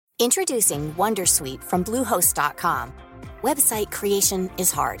Introducing Wondersuite from Bluehost.com. Website creation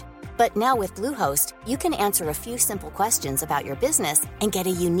is hard, but now with Bluehost, you can answer a few simple questions about your business and get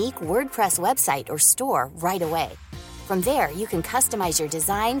a unique WordPress website or store right away. From there, you can customize your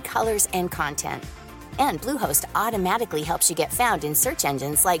design, colors, and content. And Bluehost automatically helps you get found in search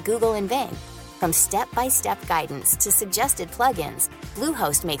engines like Google and Bing. From step-by-step guidance to suggested plugins,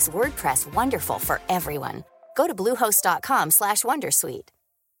 Bluehost makes WordPress wonderful for everyone. Go to bluehost.com/wondersuite.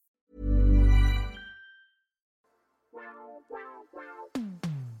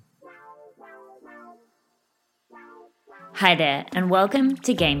 Hi there, and welcome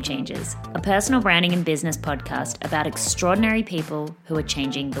to Game Changers, a personal branding and business podcast about extraordinary people who are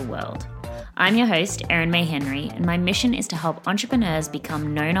changing the world. I'm your host, Hearne, and my mission is to help entrepreneurs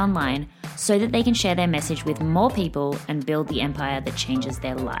become known online so that they can share their message with more people and build the empire that changes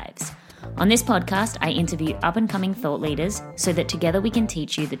their lives. On this podcast, I interview up-and-coming thought leaders so that together we can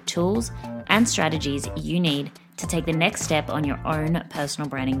teach you the tools and strategies you need to take the next step on your own personal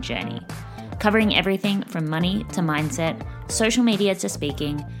branding journey. Covering everything from money to mindset, social media to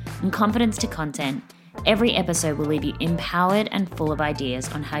speaking, and confidence to content, every episode will leave you empowered and full of ideas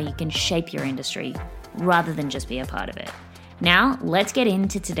on how you can shape your industry rather than just be a part of it. Now, let's get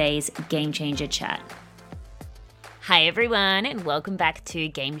into today's Game Changer chat. Hi everyone, and welcome back to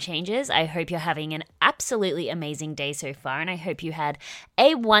Game Changers. I hope you're having an absolutely amazing day so far, and I hope you had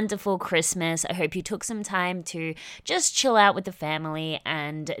a wonderful Christmas. I hope you took some time to just chill out with the family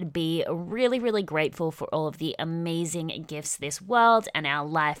and be really, really grateful for all of the amazing gifts this world and our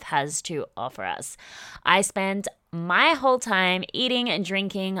life has to offer us. I spent my whole time eating and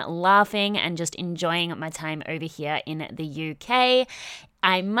drinking, laughing, and just enjoying my time over here in the UK.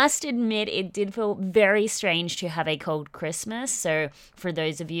 I must admit, it did feel very strange to have a cold Christmas. So for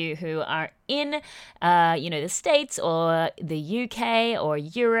those of you who are in, the States or the UK or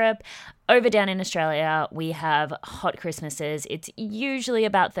Europe, over down in Australia, we have hot Christmases. It's usually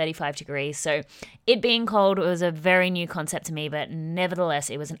about 35 degrees. So it being cold was a very new concept to me, but nevertheless,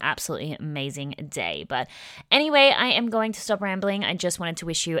 it was an absolutely amazing day. But anyway, I am going to stop rambling. I just wanted to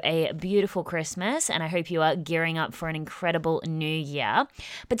wish you a beautiful Christmas, and I hope you are gearing up for an incredible new year.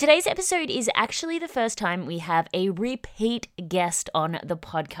 But today's episode is actually the first time we have a repeat guest on the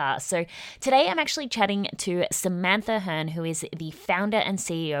podcast. So today I'm actually chatting to Samantha Hearne, who is the founder and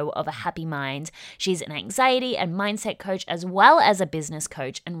CEO of A Happy Mind. She's an anxiety and mindset coach as well as a business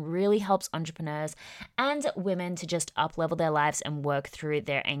coach, and really helps entrepreneurs and women to just up-level their lives and work through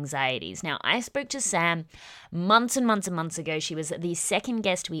their anxieties. Now, I spoke to Sam months and months and months ago. She was the second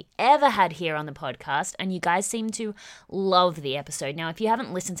guest we ever had here on the podcast, and you guys seem to love the episode. Now, if you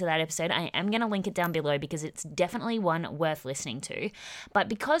haven't listened to that episode, I am going to link it down below because it's definitely one worth listening to. But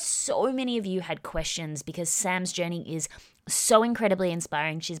because so many of you had questions, because Sam's journey is so incredibly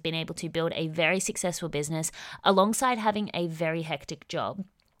inspiring, she's been able to build a very successful business alongside having a very hectic job.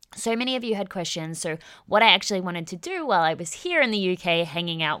 So many of you had questions. So what I actually wanted to do while I was here in the UK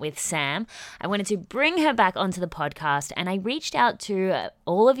hanging out with Sam, I wanted to bring her back onto the podcast, and I reached out to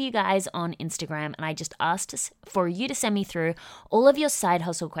all of you guys on Instagram, and I just asked for you to send me through all of your side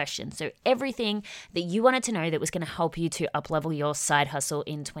hustle questions. So everything that you wanted to know that was going to help you to up-level your side hustle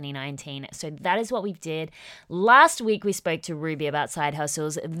in 2019. So that is what we did. Last week we spoke to Ruby about side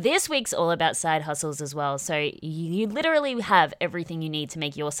hustles. This week's all about side hustles as well. So you literally have everything you need to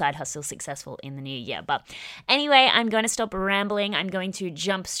make your side hustle successful in the new year. But anyway, I'm going to stop rambling. I'm going to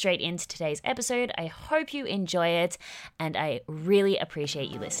jump straight into today's episode. I hope you enjoy it, and I really appreciate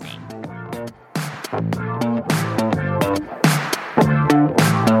you listening.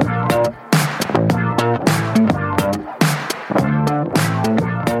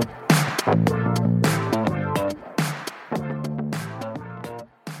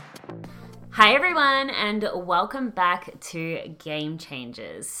 Hi everyone, and welcome back to Game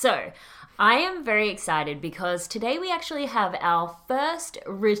Changers. So, I am very excited because today we actually have our first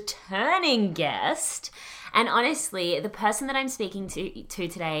returning guest. And honestly, the person that I'm speaking to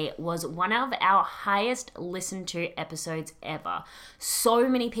today was one of our highest listened to episodes ever. So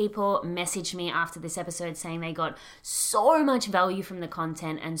many people messaged me after this episode saying they got so much value from the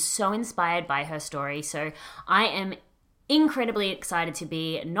content and so inspired by her story. So I am incredibly excited to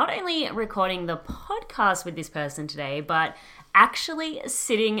be not only recording the podcast with this person today, but actually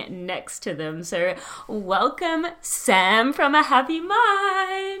sitting next to them. So welcome, Sam from A Happy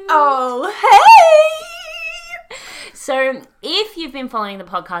Mind. Oh, hey! So If you've been following the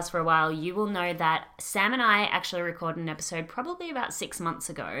podcast for a while, you will know that Sam and I actually recorded an episode probably about 6 months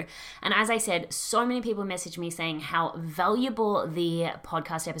ago. And as I said, so many people messaged me saying how valuable the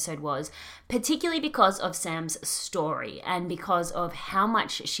podcast episode was, particularly because of Sam's story and because of how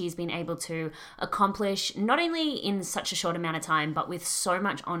much she's been able to accomplish, not only in such a short amount of time, but with so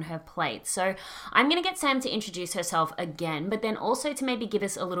much on her plate. So I'm going to get Sam to introduce herself again, but then also to maybe give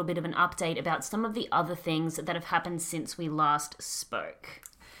us a little bit of an update about some of the other things that have happened since we last spoke.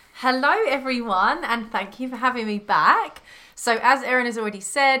 Hello everyone, and thank you for having me back. So as Erin has already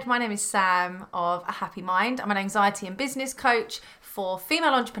said, my name is Sam of A Happy Mind. I'm an anxiety and business coach for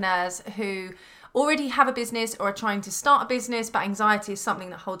female entrepreneurs who already have a business or are trying to start a business, but anxiety is something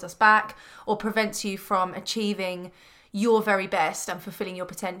that holds us back or prevents you from achieving your very best and fulfilling your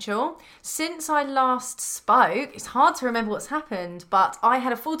potential. Since I last spoke, it's hard to remember what's happened, but I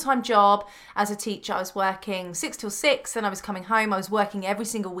had a full-time job as a teacher. I was working 6 till 6, then I was coming home. I was working every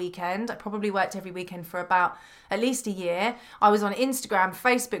single weekend. I probably worked every weekend for about at least a year. I was on Instagram,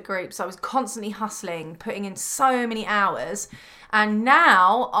 Facebook groups. I was constantly hustling, putting in so many hours. And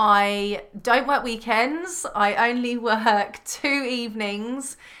now I don't work weekends. I only work 2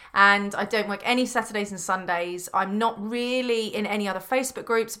 evenings. And I don't work any Saturdays and Sundays. I'm not really in any other Facebook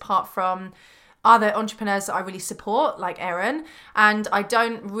groups apart from other entrepreneurs that I really support, like Erin. And I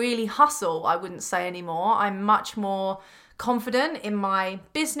don't really hustle, I wouldn't say anymore. I'm much more confident in my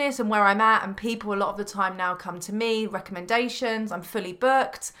business and where I'm at. And people a lot of the time now come to me, recommendations. I'm fully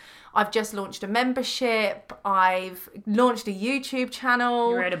booked. I've just launched a membership. I've launched a YouTube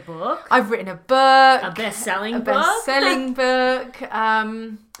channel. You wrote a book? I've written a book. A best-selling book? A best-selling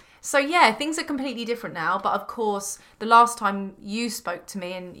book. So yeah, things are completely different now. But of course, the last time you spoke to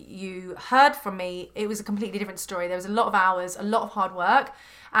me and you heard from me, it was a completely different story. There was a lot of hours, a lot of hard work.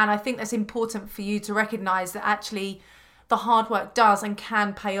 And I think that's important for you to recognize that actually the hard work does and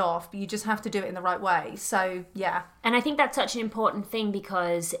can pay off, but you just have to do it in the right way. So yeah. And I think that's such an important thing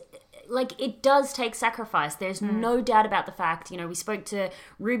because it does take sacrifice. There's no doubt about the fact. We spoke to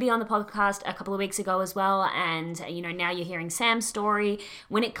Ruby on the podcast a couple of weeks ago as well. And, now you're hearing Sam's story.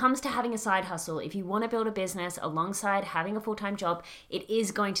 When it comes to having a side hustle, if you want to build a business alongside having a full-time job, it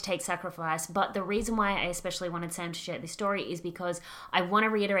is going to take sacrifice. But the reason why I especially wanted Sam to share this story is because I want to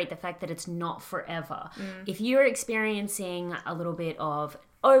reiterate the fact that it's not forever. If you're experiencing a little bit of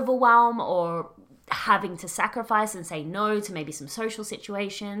overwhelm or having to sacrifice and say no to maybe some social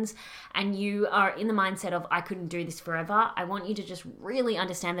situations, and you are in the mindset of, I couldn't do this forever, I want you to just really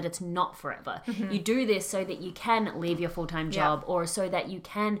understand that it's not forever. You do this so that you can leave your full-time job or so that you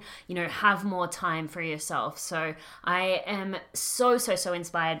can, have more time for yourself. So I am so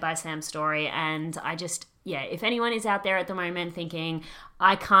inspired by Sam's story, and I just, if anyone is out there at the moment thinking,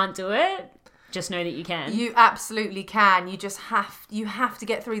 I can't do it, just know that you can. You absolutely can. You just have to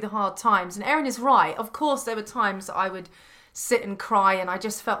get through the hard times. And Erin is right. Of course, there were times that I would sit and cry and I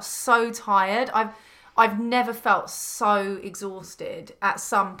just felt so tired. I've never felt so exhausted at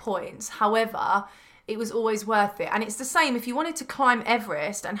some points. However, it was always worth it. And it's the same if you wanted to climb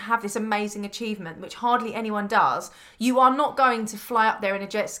Everest and have this amazing achievement, which hardly anyone does. You are not going to fly up there in a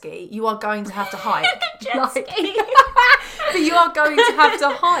jet ski. You are going to have to hike. ski. But you are going to have to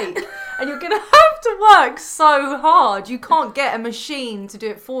hike. And you're going to have to work so hard. You can't get a machine to do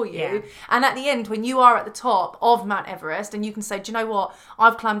it for you. Yeah. And at the end, when you are at the top of Mount Everest and you can say, do you know what?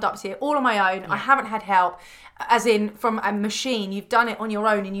 I've climbed up here all on my own. Yeah. I haven't had help. As in from a machine, you've done it on your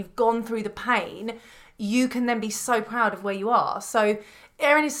own and you've gone through the pain. You can then be so proud of where you are. So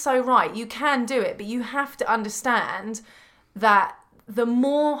Erin is so right. You can do it, but you have to understand that the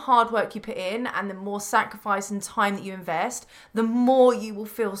more hard work you put in and the more sacrifice and time that you invest, the more you will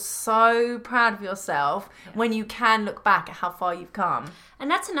feel so proud of yourself when you can look back at how far you've come. And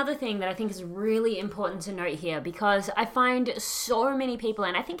that's another thing that I think is really important to note here, because I find so many people,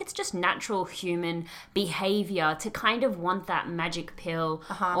 and I think it's just natural human behavior to kind of want that magic pill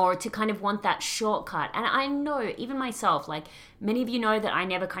or to kind of want that shortcut. And I know, even myself, many of you know that I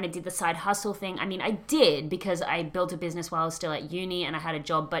never kind of did the side hustle thing. I mean, I did because I built a business while I was still at uni and I had a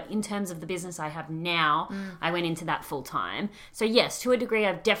job. But in terms of the business I have now, I went into that full time. So yes, to a degree,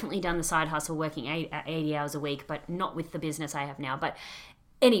 I've definitely done the side hustle working 80 hours a week, but not with the business I have now. But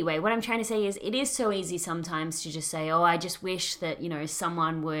anyway, what I'm trying to say is it is so easy sometimes to just say, oh, I just wish that,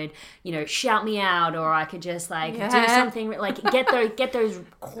 someone would, shout me out, or I could just do something, get those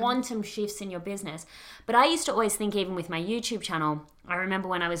quantum shifts in your business. But I used to always think, even with my YouTube channel, I remember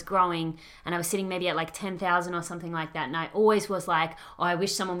when I was growing and I was sitting maybe at like 10,000 or something like that. And I always was like, oh, I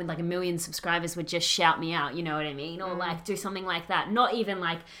wish someone with like 1 million subscribers would just shout me out. You know what I mean? Or like do something like that. Not even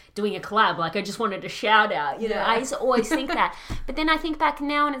like doing a collab. Like I just wanted to shout out, you know, I used to always think that. But then I think back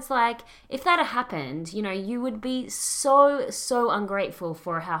now and it's like, if that had happened, you know, you would be so ungrateful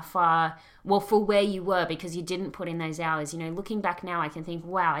for how far, well, for where you were because you didn't put in those hours. You know, looking back now, I can think,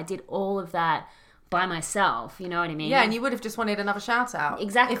 wow, I did all of that by myself, you know what I mean? Yeah, and you would have just wanted another shout out.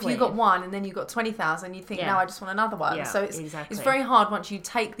 Exactly. If you got one and then you got 20,000, you'd think, no, I just want another one. Yeah, so it's very hard once you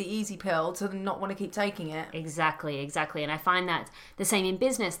take the easy pill to not want to keep taking it. Exactly. And I find that the same in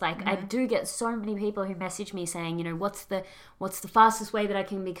business. Like I do get so many people who message me saying, you know, what's the fastest way that I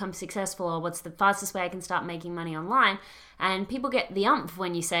can become successful, or what's the fastest way I can start making money online? And people get the umph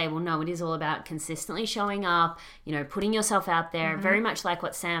when you say, well, no, it is all about consistently showing up, you know, putting yourself out there, very much like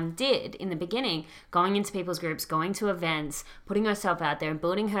what Sam did in the beginning, going into people's groups, going to events, putting herself out there,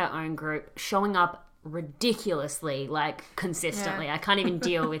 building her own group, showing up ridiculously, like consistently. I can't even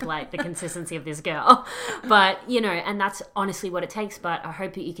deal with like the consistency of this girl, but you know, and that's honestly what it takes. But I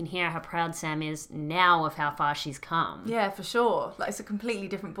hope that you can hear how proud Sam is now of how far she's come. Yeah, for sure. Like it's a completely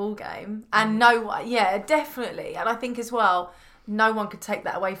different ball game, and definitely. And I think as well, no one could take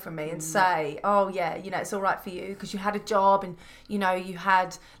that away from me and say, oh yeah, you know, it's all right for you because you had a job and, you know, you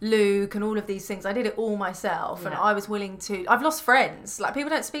had Luke and all of these things. I did it all myself and I was willing to. I've lost friends. Like people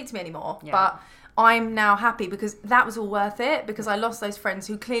don't speak to me anymore, but I'm now happy because that was all worth it, because I lost those friends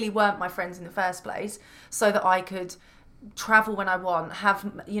who clearly weren't my friends in the first place, so that I could travel when I want,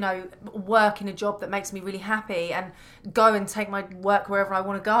 have, you know, work in a job that makes me really happy, and go and take my work wherever I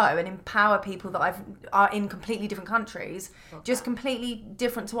want to go, and empower people that are in completely different countries, just completely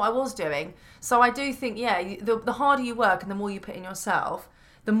different to what I was doing. So I do think, the harder you work and the more you put in yourself,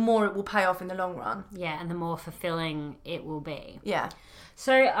 the more it will pay off in the long run. Yeah, and the more fulfilling it will be. Yeah.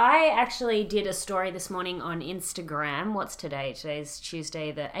 So I actually did a story this morning on Instagram. What's today? Today's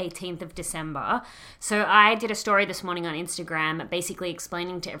Tuesday, the 18th of December. So I did a story this morning on Instagram basically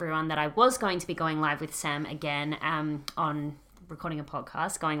explaining to everyone that I was going to be going live with Sam again on recording a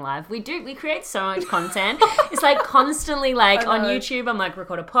podcast, going live. We create so much content. It's like constantly like on YouTube, I'm like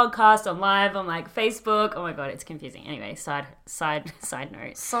record a podcast, on live, on like Facebook. Oh my God, it's confusing. Anyway, side note. Side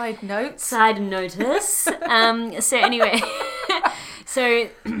notes. Side notice. So anyway, so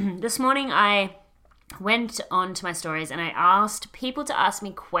this morning I went on to my stories and I asked people to ask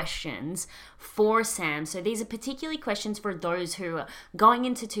me questions for Sam. So these are particularly questions for those who are going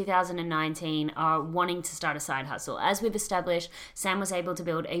into 2019 are wanting to start a side hustle. As we've established, Sam was able to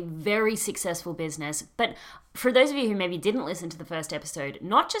build a very successful business. But for those of you who maybe didn't listen to the first episode,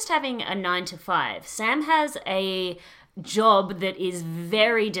 not just having a 9-to-5, Sam has a job that is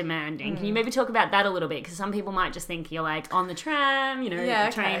very demanding. Can you maybe talk about that a little bit? Because some people might just think you're like on the tram, you know,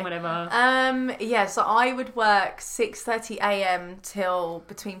 train, whatever. So I would work 6:30 a.m. till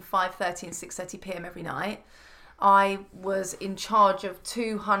between 5:30 and 6:30 p.m. every night. I was in charge of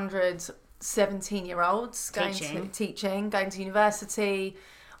 200 17-year-olds going to university,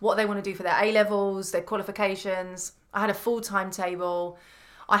 what they want to do for their A-levels, their qualifications. I had a full timetable.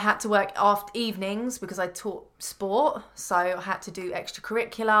 I had to work after evenings because I taught sport, so I had to do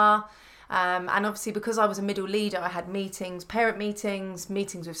extracurricular. And obviously because I was a middle leader, I had meetings, parent meetings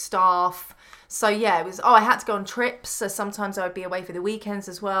with staff. So it was, I had to go on trips. So sometimes I would be away for the weekends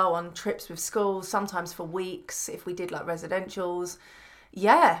as well, on trips with schools, sometimes for weeks if we did like residentials.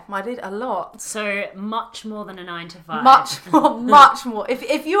 Yeah, I did a lot. So much more than a 9-to-5. Much more.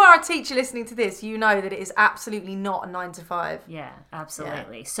 If you are a teacher listening to this, you know that it is absolutely not a 9-to-5. Yeah,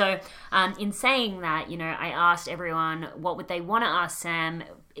 absolutely. Yeah. So in saying that, you know, I asked everyone what would they want to ask Sam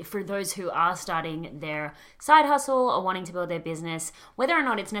for those who are starting their side hustle or wanting to build their business, whether or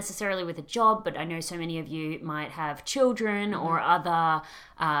not it's necessarily with a job, but I know so many of you might have children or other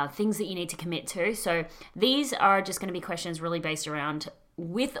things that you need to commit to. So these are just going to be questions really based around,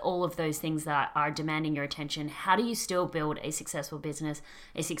 with all of those things that are demanding your attention, how do you still build a successful business,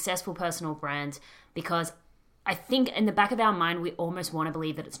 a successful personal brand? Because I think in the back of our mind, we almost want to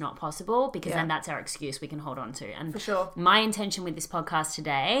believe that it's not possible, because then that's our excuse we can hold on to. And for sure, my intention with this podcast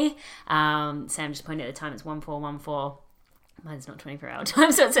today, Sam just pointed at the time, it's 1414. Mine's not 24-hour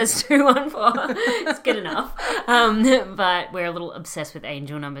time, so it says 214. It's good enough. But we're a little obsessed with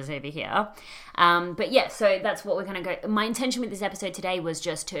angel numbers over here. But yeah, so that's what we're going to go. My intention with this episode today was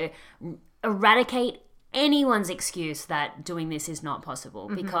just to eradicate anyone's excuse that doing this is not possible,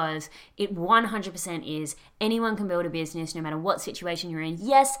 because it 100% is. Anyone can build a business no matter what situation you're in.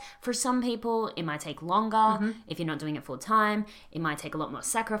 Yes, for some people it might take longer if you're not doing it full time. It might take a lot more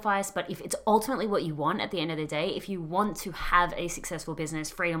sacrifice, but if it's ultimately what you want at the end of the day, if you want to have a successful business,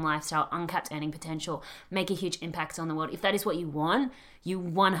 freedom lifestyle, uncapped earning potential, make a huge impact on the world, if that is what you want, you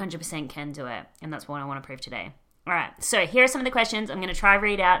 100% can do it. And that's what I want to prove today. All right, so here are some of the questions. I'm going to try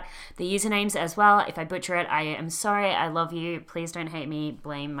read out the usernames as well. If I butcher it, I am sorry. I love you. Please don't hate me.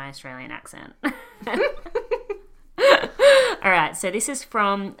 Blame my Australian accent. All right, so this is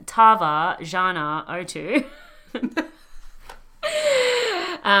from Tava Jana O2.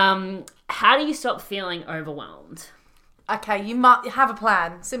 How do you stop feeling overwhelmed? Okay, you must have a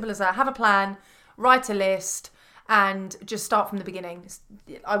plan. Simple as that. Have a plan, write a list, and just start from the beginning.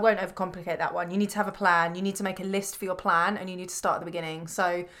 I won't overcomplicate that one. You need to have a plan. You need to make a list for your plan, and you need to start at the beginning.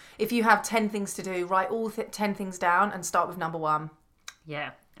 So if you have 10 things to do, write all 10 things down and start with number 1.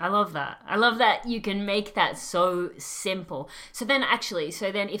 Yeah, I love that. I love that you can make that so simple. So then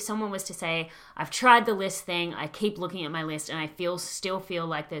if someone was to say, I've tried the list thing, I keep looking at my list, and I still feel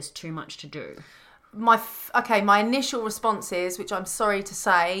like there's too much to do. My initial response is, which I'm sorry to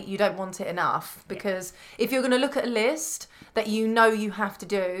say, you don't want it enough, because if you're going to look at a list that you know you have to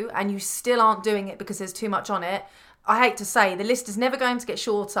do and you still aren't doing it because there's too much on it, I hate to say, the list is never going to get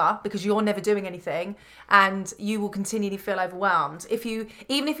shorter because you're never doing anything, and you will continually feel overwhelmed.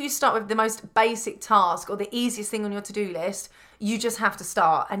 Even if you start with the most basic task or the easiest thing on your to-do list, you just have to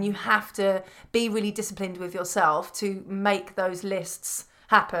start, and you have to be really disciplined with yourself to make those lists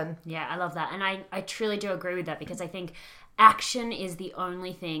happen. Yeah, I love that. And I truly do agree with that, because I think action is the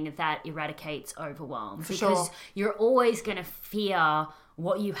only thing that eradicates overwhelm. Because you're always going to fear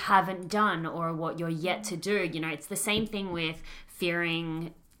what you haven't done or what you're yet to do. You know, it's the same thing with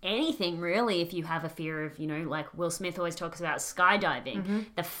fearing anything, really. If you have a fear of, like Will Smith always talks about skydiving,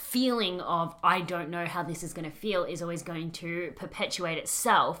 the feeling of, I don't know how this is going to feel, is always going to perpetuate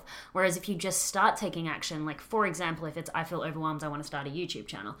itself. Whereas if you just start taking action, like for example, if it's, I feel overwhelmed, I want to start a YouTube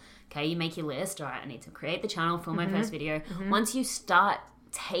channel. Okay, you make your list. All right, I need to create the channel, film my first video. Once you start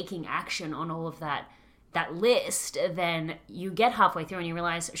taking action on all of that list, then you get halfway through and you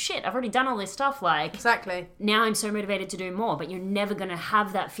realize, shit, I've already done all this stuff. Like, exactly. Now I'm so motivated to do more. But you're never going to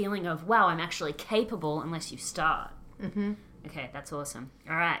have that feeling of, wow, I'm actually capable, unless you start. Okay, that's awesome.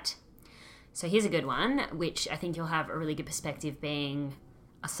 All right. So here's a good one, which I think you'll have a really good perspective being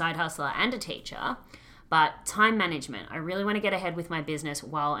a side hustler and a teacher. But time management. I really want to get ahead with my business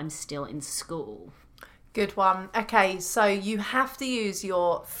while I'm still in school. Good one. Okay, so you have to use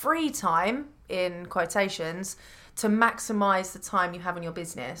your free time, in quotations, to maximize the time you have on your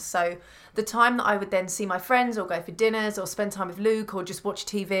business. So the time that I would then see my friends or go for dinners or spend time with Luke or just watch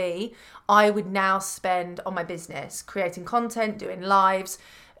TV, I would now spend on my business, creating content, doing lives,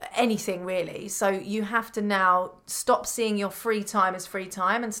 anything really. So you have to now stop seeing your free time as free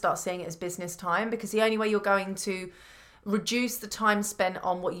time and start seeing it as business time, because the only way you're going to reduce the time spent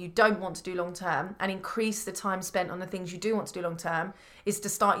on what you don't want to do long term and increase the time spent on the things you do want to do long term is to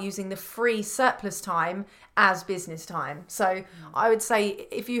start using the free surplus time as business time. So I would say,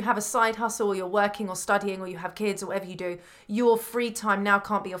 if you have a side hustle, or you're working or studying, or you have kids or whatever you do, your free time now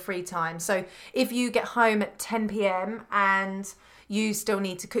can't be your free time. So if you get home at 10 p.m. and you still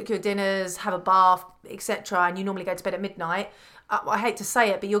need to cook your dinners, have a bath, etc., and you normally go to bed at midnight, I hate to say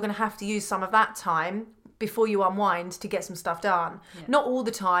it, but you're going to have to use some of that time before you unwind to get some stuff done. Yeah. Not all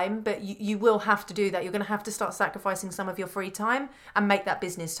the time, but you will have to do that. You're going to have to start sacrificing some of your free time and make that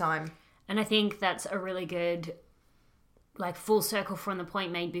business time. And I think that's a really good, like, full circle from the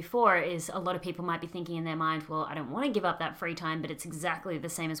point made before, is a lot of people might be thinking in their mind, well, I don't want to give up that free time, but it's exactly the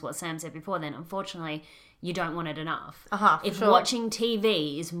same as what Sam said before. Then unfortunately, you don't want it enough. If watching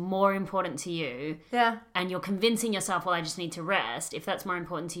TV is more important to you, and you're convincing yourself, well, I just need to rest, if that's more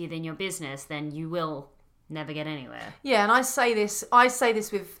important to you than your business, then you will never get anywhere. Yeah, and I say this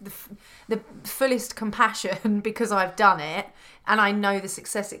with the fullest compassion, because I've done it and I know the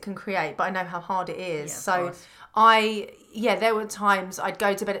success it can create, but I know how hard it is. So there were times I'd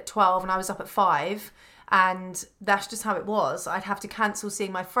go to bed at 12 and I was up at 5, and that's just how it was. I'd have to cancel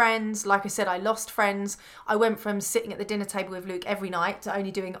seeing my friends. Like I said, I lost friends. I went from sitting at the dinner table with Luke every night to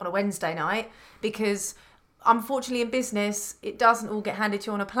only doing it on a Wednesday night, because unfortunately in business, it doesn't all get handed to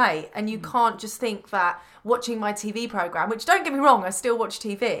you on a plate, and you can't just think that watching my TV program, which don't get me wrong, I still watch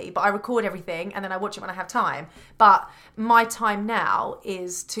TV, but I record everything and then I watch it when I have time. But my time now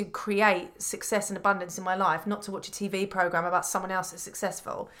is to create success and abundance in my life, not to watch a TV program about someone else that's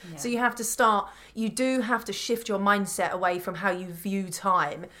successful. Yeah. So you do have to shift your mindset away from how you view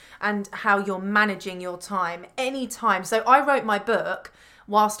time and how you're managing your time any time. So I wrote my book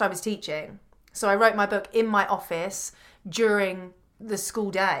whilst I was teaching. So I wrote my book in my office during the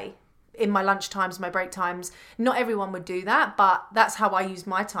school day, in my lunch times, my break times. Not everyone would do that, but that's how I used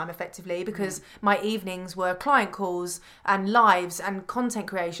my time effectively, because my evenings were client calls and lives and content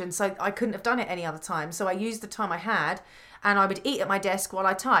creation. So I couldn't have done it any other time. So I used the time I had, and I would eat at my desk while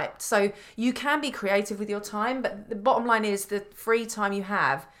I typed. So you can be creative with your time, but the bottom line is the free time you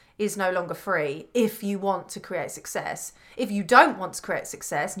have is no longer free if you want to create success. If you don't want to create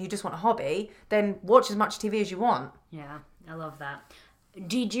success and you just want a hobby, then watch as much TV as you want. Yeah, I love that.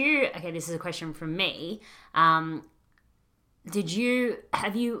 This is a question from me. How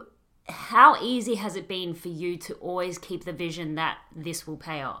easy has it been for you to always keep the vision that this will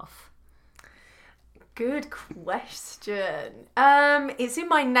pay off? Good question. It's in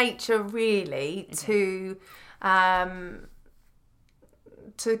my nature really to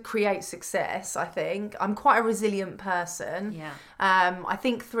create success. I think I'm quite a resilient person. Yeah. I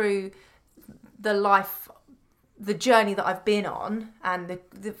think through the journey that I've been on, and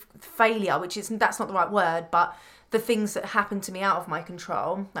the failure, that's not the right word, but the things that happened to me out of my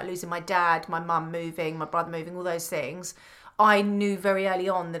control, like losing my dad, my mum moving, my brother moving, all those things, I knew very early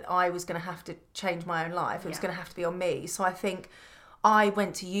on that I was going to have to change my own life. It was going to have to be on me. So I think I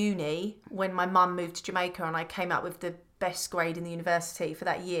went to uni when my mum moved to Jamaica, and I came out with the best grade in the university for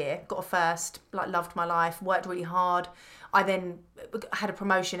that year, got a first, loved my life, worked really hard. I then had a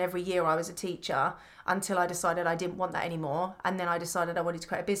promotion every year I was a teacher until I decided I didn't want that anymore. And then I decided I wanted to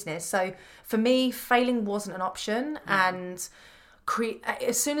create a business. So for me, failing wasn't an option. And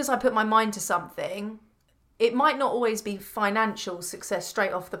as soon as I put my mind to something, it might not always be financial success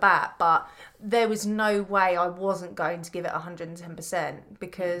straight off the bat, but there was no way I wasn't going to give it 110%,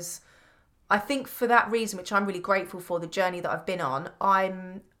 because I think for that reason, which I'm really grateful for, the journey that I've been on,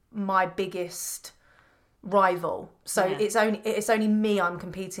 I'm my biggest rival. So it's only me I'm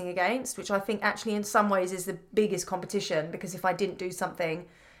competing against, which I think actually in some ways is the biggest competition, because if I didn't do something,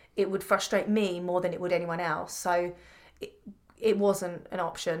 it would frustrate me more than it would anyone else. So it wasn't an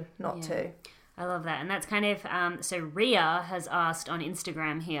option not to. I love that. And that's kind of, so Ria has asked on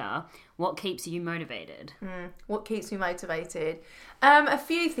Instagram here, what keeps you motivated? What keeps me motivated? A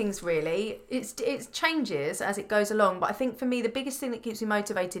few things really. It changes as it goes along. But I think for me, the biggest thing that keeps me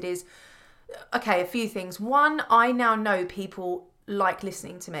motivated is, a few things. One, I now know people like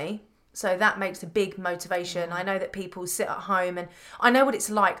listening to me. So that makes a big motivation. I know that people sit at home, and I know what it's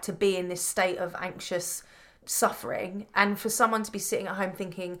like to be in this state of anxious suffering, and for someone to be sitting at home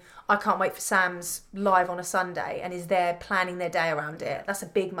thinking, I can't wait for Sam's live on a Sunday, and is there planning their day around it. That's a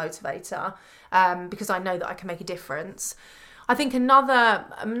big motivator, because I know that I can make a difference. I think another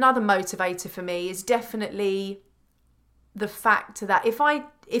motivator for me is definitely the fact that if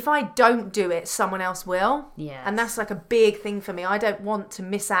I don't do it, someone else will. Yes. And that's like a big thing for me. I don't want to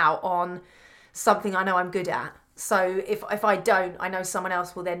miss out on something I know I'm good at. So if I don't, I know someone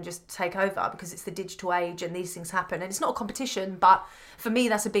else will then just take over, because it's the digital age and these things happen. And it's not a competition, but for me,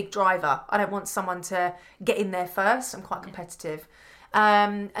 that's a big driver. I don't want someone to get in there first. I'm quite competitive.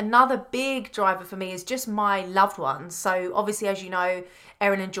 Another big driver for me is just my loved ones. So obviously, as you know,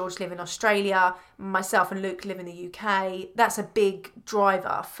 Erin and George live in Australia. Myself and Luke live in the UK. That's a big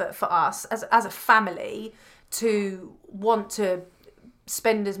driver for us as a family to want to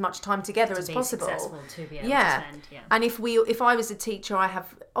spend as much time together as possible. To be able to spend, And if I was a teacher,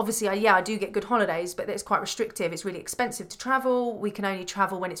 I do get good holidays, but it's quite restrictive. It's really expensive to travel. We can only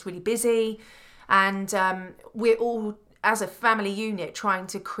travel when it's really busy, and we're all, as a family unit, trying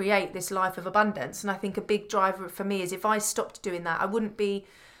to create this life of abundance. And I think a big driver for me is if I stopped doing that, I wouldn't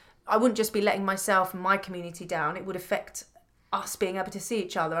just be letting myself and my community down. It would affect us being able to see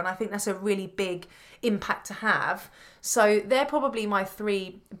each other. And I think that's a really big impact to have. So they're probably my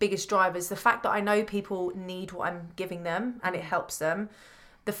three biggest drivers. The fact that I know people need what I'm giving them and it helps them.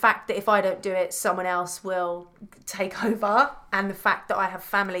 The fact that if I don't do it, someone else will take over. And the fact that I have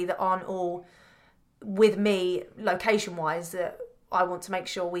family that aren't all with me location-wise, that I want to make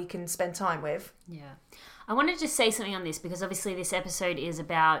sure we can spend time with. Yeah. I wanted to say something on this, because obviously this episode is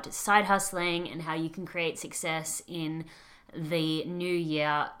about side hustling and how you can create success in the new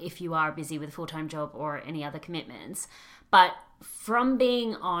year if you are busy with a full-time job or any other commitments. But from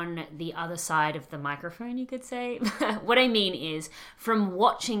being on the other side of the microphone, you could say, what I mean is from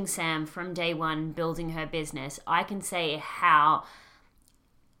watching Sam from day one building her business, I can say how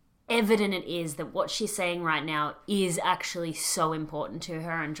evident it is that what she's saying right now is actually so important to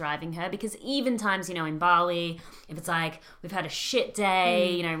her and driving her. Because even times, in Bali, if it's like we've had a shit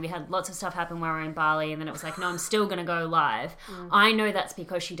day, we had lots of stuff happen while we were in Bali, and then it was like, no, I'm still going to go live. I know that's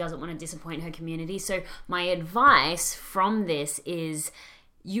because she doesn't want to disappoint her community. So my advice from this is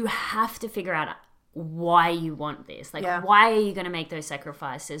you have to figure out why you want this. Why are you going to make those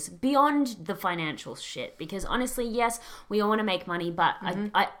sacrifices beyond the financial shit? Because honestly, yes, we all want to make money, but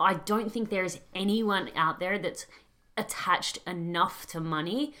I don't think there is anyone out there that's attached enough to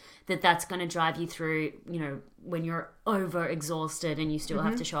money that's going to drive you through, when you're over exhausted and you still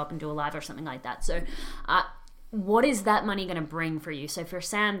have to show up and do a live or something like that. So what is that money going to bring for you? So for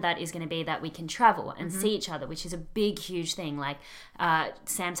Sam, that is going to be that we can travel and see each other, which is a big, huge thing. Like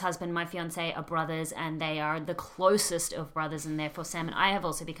Sam's husband, my fiance, are brothers, and they are the closest of brothers, and therefore Sam and I have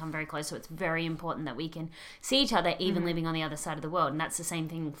also become very close. So it's very important that we can see each other, even living on the other side of the world. And that's the same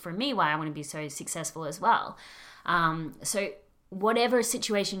thing for me, why I want to be so successful as well. So whatever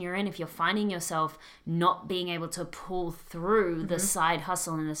situation you're in, if you're finding yourself not being able to pull through the side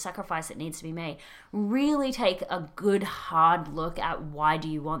hustle and the sacrifice that needs to be made, really take a good hard look at why do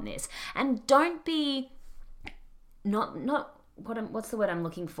you want this. And don't be what's the word I'm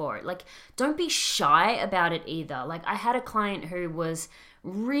looking for? Like, don't be shy about it either. Like, I had a client who was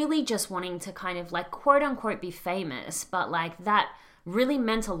really just wanting to kind of like quote unquote be famous, but like that really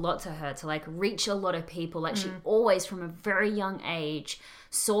meant a lot to her to like reach a lot of people. Like she always from a very young age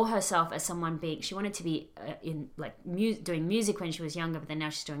saw herself as someone big. She wanted to be in like doing music when she was younger, but then now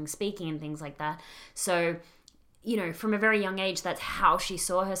she's doing speaking and things like that. So from a very young age, that's how she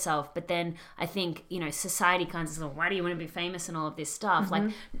saw herself. But then I think, society kind of says, why do you want to be famous and all of this stuff? Like,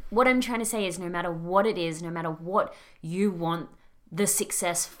 what I'm trying to say is no matter what it is, no matter what you want the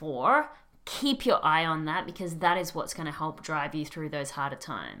success for, keep your eye on that, because that is what's going to help drive you through those harder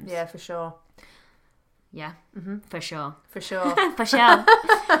times. Yeah, for sure. Yeah, for sure. For sure. For sure.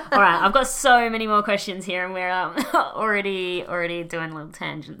 All right, I've got so many more questions here, and we're already doing little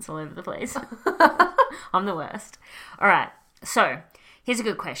tangents all over the place. I'm the worst. All right, so here's a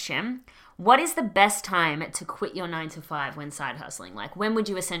good question. What is the best time to quit your 9 to 5 when side hustling? Like, when would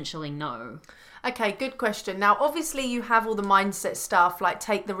you essentially know? Okay, good question. Now, obviously, you have all the mindset stuff, like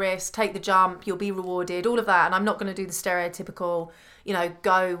take the risk, take the jump, you'll be rewarded, all of that. And I'm not going to do the stereotypical,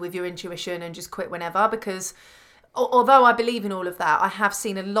 go with your intuition and just quit whenever, because although I believe in all of that, I have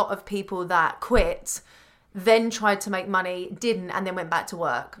seen a lot of people that quit, then tried to make money, didn't, and then went back to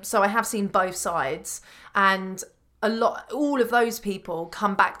work. So I have seen both sides, and all of those people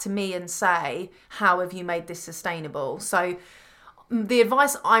come back to me and say, how have you made this sustainable? So the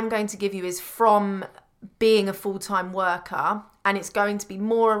advice I'm going to give you is from being a full-time worker, and it's going to be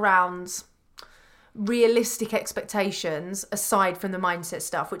more around realistic expectations aside from the mindset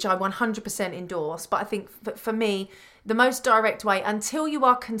stuff, which I 100% endorse. But I think for me, the most direct way, until you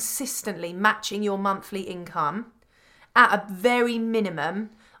are consistently matching your monthly income, at a very minimum,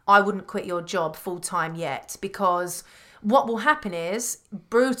 I wouldn't quit your job full-time yet, because what will happen is,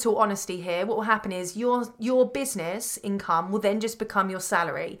 brutal honesty here, what will happen is your business income will then just become your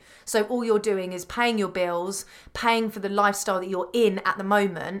salary. So all you're doing is paying your bills, paying for the lifestyle that you're in at the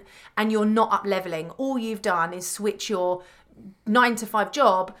moment, and you're not up leveling. All you've done is switch your 9 to 5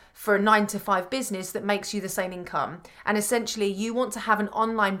 job for a 9 to 5 business that makes you the same income. And essentially you want to have an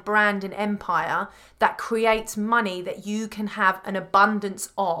online brand and empire that creates money that you can have an abundance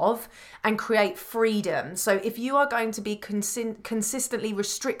of and create freedom. So if you are going to be consistently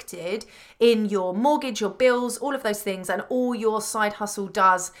restricted in your mortgage, your bills, all of those things, and all your side hustle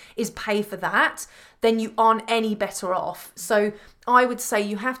does is pay for that, then you aren't any better off. So I would say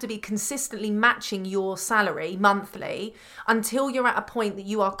you have to be consistently matching your salary monthly until you're at a point that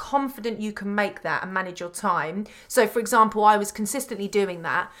you are confident you can make that and manage your time. So for example, I was consistently doing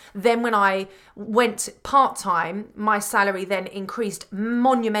that. Then when I went part-time, my salary then increased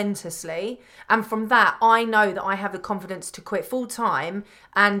monumentously. And from that, I know that I have the confidence to quit full-time,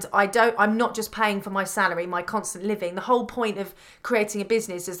 and I'm not just paying for my salary, my constant living. The whole point of creating a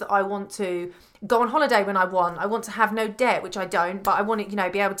business is that I want to go on holiday when I want. I want to have no debt, which I don't, but I want to,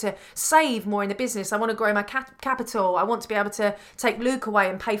 be able to save more in the business. I want to grow my capital. I want to be able to take Luke away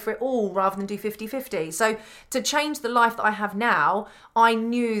and pay for it all rather than do 50-50. So to change the life that I have now, I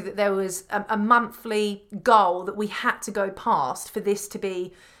knew that there was a monthly goal that we had to go past for this to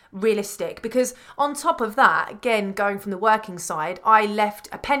be realistic. Because on top of that, again, going from the working side, I left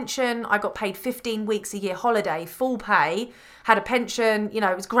a pension. I got paid 15 weeks a year holiday, full pay, had a pension, you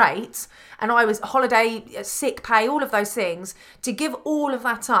know, it was great. And I was holiday, sick pay, all of those things. To give all of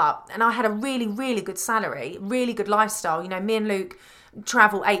that up, and I had a really, really good salary, really good lifestyle. You know, me and Luke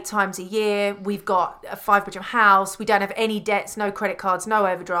travel 8 times a year. We've got a 5-bedroom house. We don't have any debts, no credit cards, no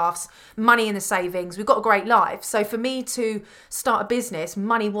overdrafts, money in the savings. We've got a great life. So for me to start a business,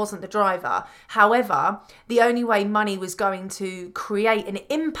 money wasn't the driver. However, the only way money was going to create an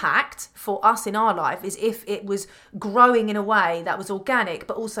impact for us in our life is if it was growing in a way that was organic,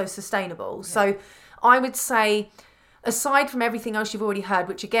 but also sustainable. Yeah. So I would say, aside from everything else you've already heard,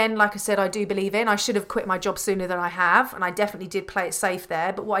 which again, like I said, I do believe in, I should have quit my job sooner than I have, and I definitely did play it safe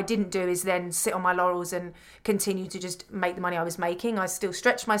there. But what I didn't do is then sit on my laurels and continue to just make the money I was making. I still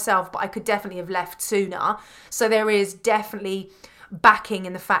stretched myself, but I could definitely have left sooner. So there is definitely backing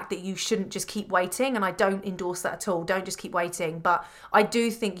in the fact that you shouldn't just keep waiting, and I don't endorse that at all. Don't just keep waiting. But I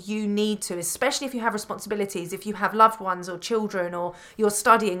do think you need to, especially if you have responsibilities, if you have loved ones or children, or you're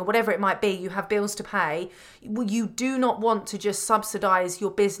studying or whatever it might be, you have bills to pay, you do not want to just subsidize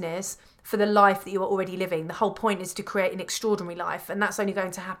your business for the life that you are already living. The whole point is to create an extraordinary life, and that's only going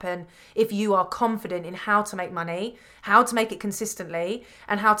to happen if you are confident in how to make money, how to make it consistently,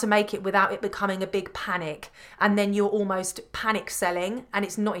 and how to make it without it becoming a big panic. And then you're almost panic selling, and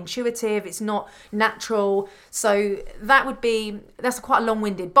it's not intuitive, it's not natural. So that's quite a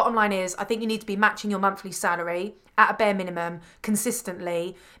long-winded. Bottom line is, I think you need to be matching your monthly salary at a bare minimum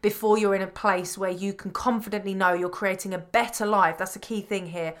consistently before you're in a place where you can confidently know you're creating a better life. That's the key thing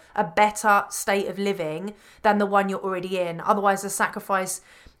here, a better state of living than the one you're already in. Otherwise the sacrifice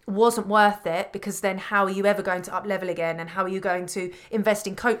wasn't worth it, because then how are you ever going to up level again, and how are you going to invest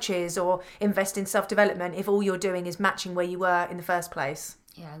in coaches or invest in self-development if all you're doing is matching where you were in the first place?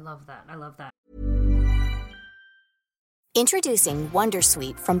 Yeah, I love that. Introducing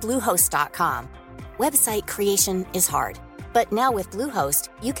Wondersuite from Bluehost.com. Website creation is hard, but now with Bluehost,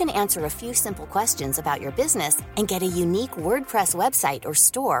 you can answer a few simple questions about your business and get a unique WordPress website or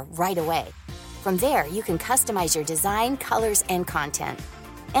store right away. From there, you can customize your design, colors, and content.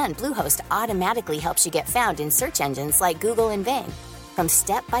 And Bluehost automatically helps you get found in search engines like Google and Bing. From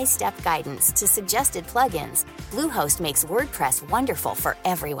step-by-step guidance to suggested plugins, Bluehost makes WordPress wonderful for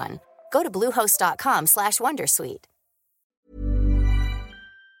everyone. Go to bluehost.com/wondersuite.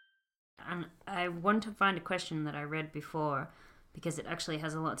 And I want to find a question that I read before, because it actually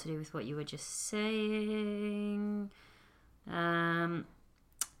has a lot to do with what you were just saying.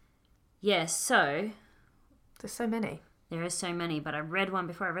 So there's so many. There are so many, but I read one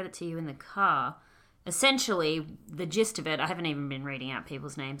before. I read it to you in the car. Essentially, the gist of it, I haven't even been reading out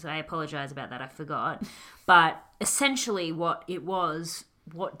people's names. I apologize about that. I forgot. But essentially what it was,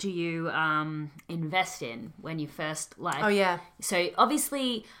 what do you invest in when you first Oh, yeah. So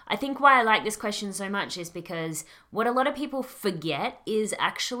obviously, I think why I like this question so much is because what a lot of people forget is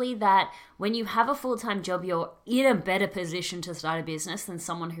actually that when you have a full-time job, you're in a better position to start a business than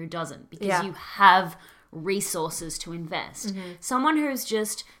someone who doesn't, because you have resources to invest. Mm-hmm. Someone who's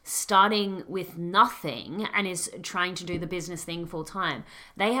just starting with nothing and is trying to do the business thing full time,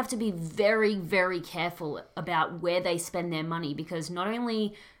 they have to be very, very careful about where they spend their money, because not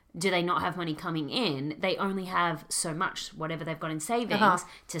only do they not have money coming in, they only have so much, whatever they've got in savings,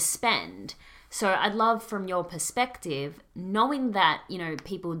 to spend. So I'd love, from your perspective, knowing that, you know,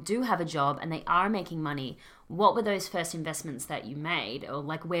 people do have a job and they are making money, what were those first investments that you made? Or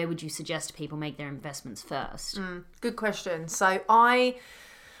like, where would you suggest people make their investments first? Good question. So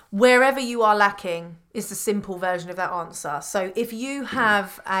wherever you are lacking is the simple version of that answer. So if you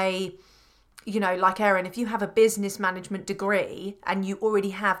have like Erin, if you have a business management degree and you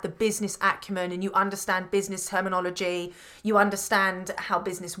already have the business acumen and you understand business terminology, you understand how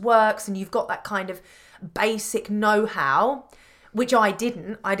business works, and you've got that kind of basic know-how, which I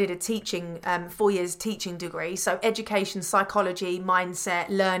didn't. I did a 4 years teaching degree. So education, psychology, mindset,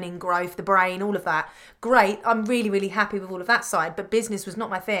 learning, growth, the brain, all of that. Great. I'm really, really happy with all of that side. But business was not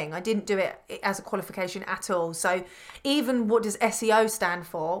my thing. I didn't do it as a qualification at all. So even what does SEO stand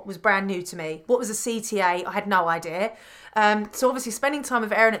for was brand new to me. What was a CTA? I had no idea. So obviously spending time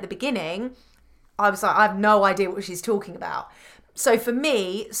with Erin at the beginning, I was like, I have no idea what she's talking about. So for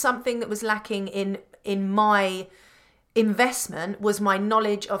me, something that was lacking in my investment was my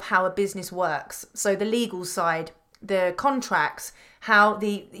knowledge of how a business works. So the legal side, the contracts, how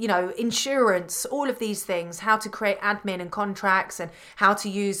the, insurance, all of these things, how to create admin and contracts, and how to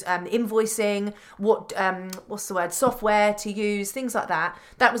use invoicing, software to use, things like that.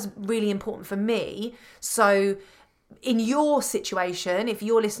 That was really important for me. So in your situation, if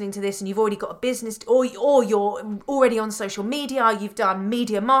you're listening to this and you've already got a business, or you're already on social media, you've done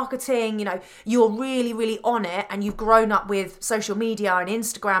media marketing, you know, you're really, really on it, and you've grown up with social media and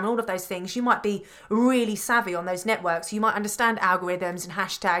Instagram and all of those things, you might be really savvy on those networks. You might understand algorithms and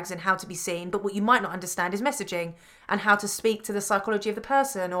hashtags and how to be seen, but what you might not understand is messaging and how to speak to the psychology of the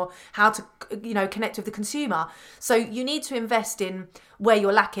person, or how to, you know, connect with the consumer. So you need to invest in where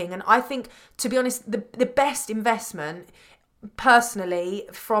you're lacking. And I think, to be honest, the best investment personally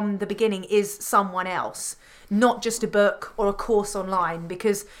from the beginning is someone else, not just a book or a course online,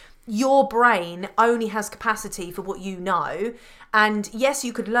 because your brain only has capacity for what you know. And yes,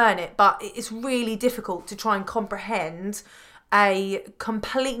 you could learn it, but it's really difficult to try and comprehend a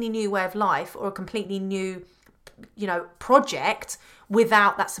completely new way of life or a completely new, you know, project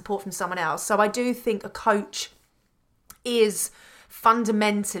without that support from someone else. So I do think a coach is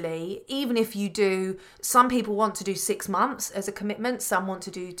fundamentally, even if you do, some people want to do 6 months as a commitment, some want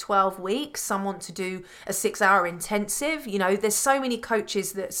to do 12 weeks, some want to do a 6-hour intensive. You know, there's so many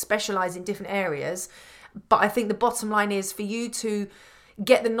coaches that specialize in different areas, but I think the bottom line is for you to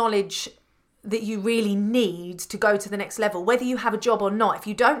get the knowledge that you really need to go to the next level, whether you have a job or not. If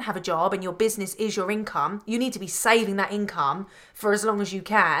you don't have a job and your business is your income, you need to be saving that income for as long as you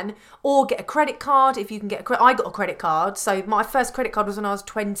can, or get a credit card if you can get I got a credit card. So my first credit card was when I was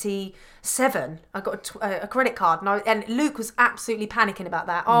 27. I got a credit card, and Luke was absolutely panicking about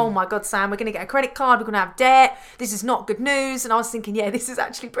that. Oh my God, Sam, we're going to get a credit card, we're going to have debt, this is not good news. And I was thinking, yeah, this is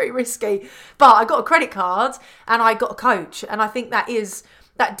actually pretty risky. But I got a credit card and I got a coach, and I think that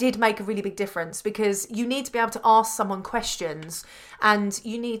did make a really big difference, because you need to be able to ask someone questions, and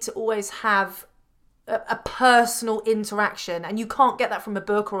you need to always have a personal interaction, and you can't get that from a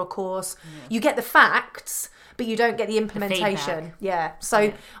book or a course. You get the facts, but you don't get the implementation.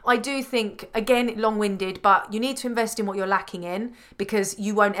 I do think, again, long-winded, but you need to invest in what you're lacking in, because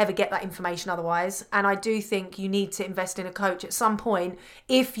you won't ever get that information otherwise. And I do think you need to invest in a coach at some point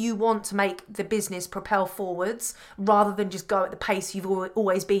if you want to make the business propel forwards, rather than just go at the pace you've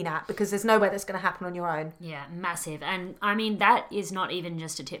always been at, because there's no way that's going to happen on your own. Yeah, massive. And I mean, that is not even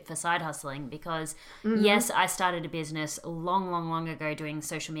just a tip for side hustling, because yes, I started a business long ago doing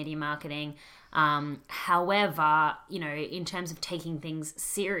social media marketing. However, you know, in terms of taking things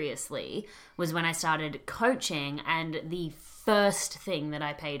seriously was when I started coaching, and the first thing that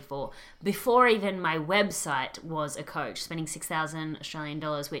I paid for before even my website was a coach, spending 6,000 Australian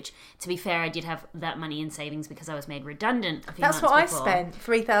dollars, which, to be fair, I did have that money in savings because I was made redundant a few months before. That's what I spent,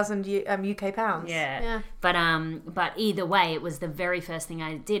 3,000 UK pounds. Yeah. But either way, it was the very first thing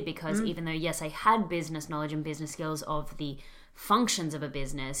I did, because even though, yes, I had business knowledge and business skills of the functions of a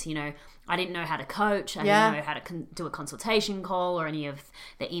business, you know, I didn't know how to coach, I didn't know how to do a consultation call or any of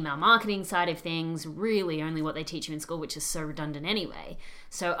the email marketing side of things, really only what they teach you in school, which is so redundant anyway.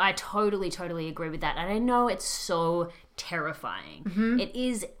 So I totally agree with that. And I know it's so terrifying. It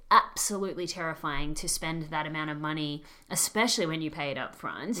is absolutely terrifying to spend that amount of money, especially when you pay it up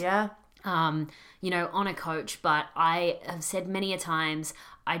front. You know, on a coach. But I have said many a times,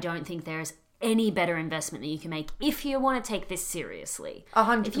 I don't think there's any better investment that you can make if you want to take this seriously.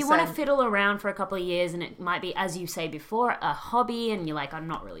 100%. If you want to fiddle around for a couple of years, and it might be, as you say before, a hobby, and you're like, I'm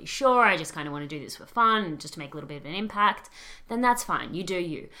not really sure, I just kind of want to do this for fun and just to make a little bit of an impact, then that's fine. You do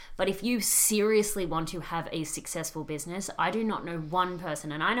you. But if you seriously want to have a successful business, I do not know one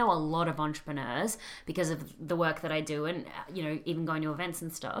person, and I know a lot of entrepreneurs because of the work that I do, and, you know, even going to events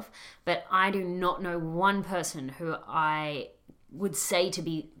and stuff, but I do not know one person who I would say to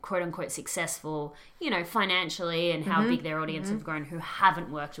be quote unquote successful, you know, financially, and how big their audience have grown, who haven't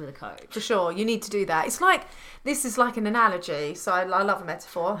worked with a coach. For sure, you need to do that. It's like, this is like an analogy, so I love a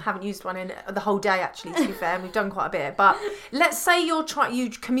metaphor. I haven't used one in the whole day, actually, to be fair, and we've done quite a bit. But let's say you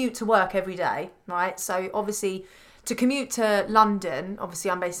commute to work every day, right? So obviously, to commute to London,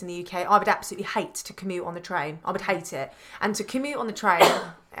 obviously I'm based in the UK, I would absolutely hate to commute on the train. I would hate it. And to commute on the train,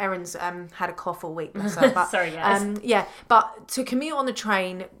 Erin's had a cough all week, bless her, but, sorry guys. But to commute on the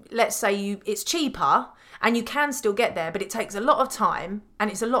train, let's say it's cheaper and you can still get there, but it takes a lot of time and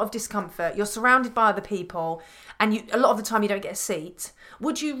it's a lot of discomfort. You're surrounded by other people, and a lot of the time you don't get a seat.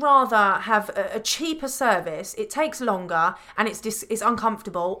 Would you rather have a cheaper service, it takes longer and it's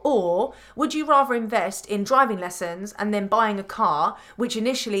uncomfortable, or would you rather invest in driving lessons and then buying a car, which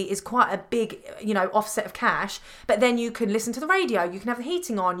initially is quite a big, you know, offset of cash, but then you can listen to the radio, you can have the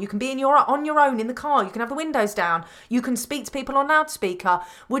heating on, on. You can be on your own in the car. You can have the windows down. You can speak to people on loudspeaker.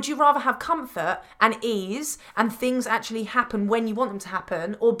 Would you rather have comfort and ease and things actually happen when you want them to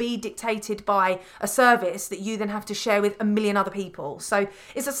happen, or be dictated by a service that you then have to share with a million other people? So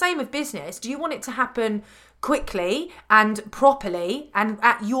it's the same with business. Do you want it to happen quickly and properly and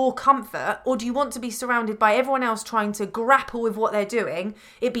at your comfort, or do you want to be surrounded by everyone else trying to grapple with what they're doing?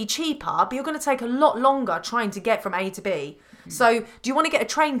 It'd be cheaper, but you're going to take a lot longer trying to get from A to B. So do you want to get a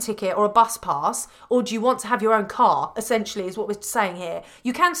train ticket or a bus pass, or do you want to have your own car, essentially, is what we're saying here.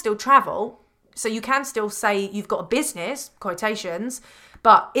 You can still travel, so you can still say you've got a business, quotations,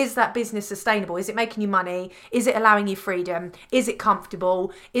 but is that business sustainable? Is it making you money? Is it allowing you freedom? Is it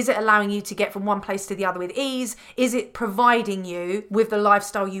comfortable? Is it allowing you to get from one place to the other with ease? Is it providing you with the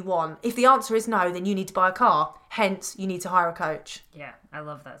lifestyle you want? If the answer is no, then you need to buy a car. Hence, you need to hire a coach. Yeah, I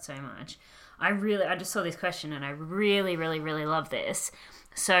love that so much. I just saw this question and I really, really, really love this.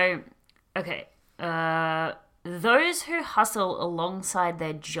 So, okay, those who hustle alongside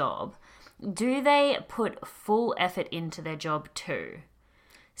their job, do they put full effort into their job too?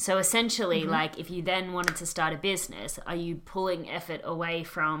 So essentially, like, if you then wanted to start a business, are you pulling effort away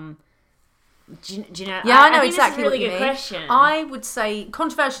from... Do you know? Yeah, I know think exactly this is a really what you good mean. question. I would say,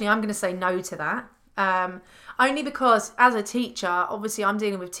 controversially, I'm going to say no to that. Only because as a teacher, obviously I'm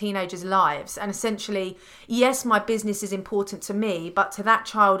dealing with teenagers' lives, and essentially, yes, my business is important to me, but to that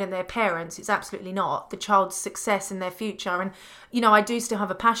child and their parents, it's absolutely not. The child's success and their future. And, you know, I do still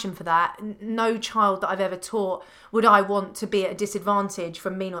have a passion for that. No child that I've ever taught would I want to be at a disadvantage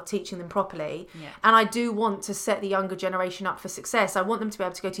from me not teaching them properly. Yeah. And I do want to set the younger generation up for success. I want them to be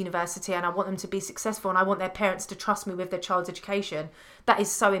able to go to university, and I want them to be successful, and I want their parents to trust me with their child's education. That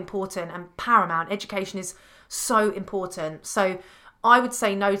is so important and paramount. Education is so important. So I would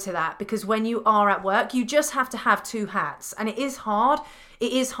say no to that, because when you are at work, you just have to have two hats, and it is hard.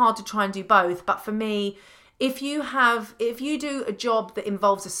 It is hard to try and do both. But for me, if you do a job that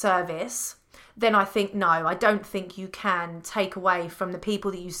involves a service, then I think no, I don't think you can take away from the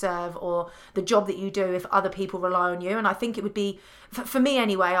people that you serve or the job that you do if other people rely on you. And I think it would be, for me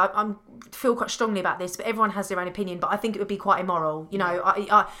anyway, I feel quite strongly about this, but everyone has their own opinion, but I think it would be quite immoral. You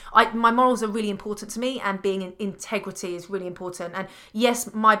know, my morals are really important to me, and being in integrity is really important. And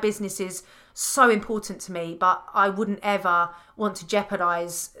yes, my business is so important to me, but I wouldn't ever want to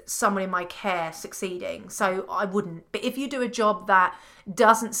jeopardize someone in my care succeeding. So I wouldn't. But if you do a job that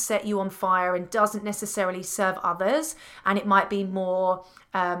doesn't set you on fire and doesn't necessarily serve others, and it might be more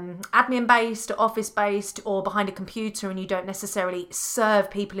admin based, office based, or behind a computer, and you don't necessarily serve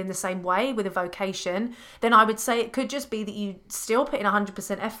people in the same way with a vocation, then I would say it could just be that you still put in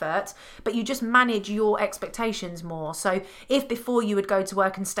 100% effort, but you just manage your expectations more. So if before you would go to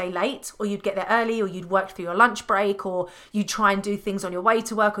work and stay late, or you'd get there early, or you'd work through your lunch break, or you try and do things on your way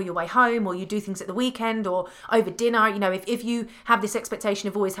to work or your way home, or you do things at the weekend or over dinner, you know, if you have this expectation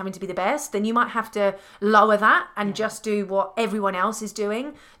of always having to be the best, then you might have to lower that and just do what everyone else is doing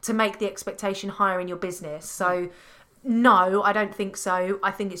to make the expectation higher in your business. So no, I don't think so.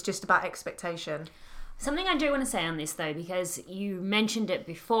 I think it's just about expectation. Something I do want to say on this, though, because you mentioned it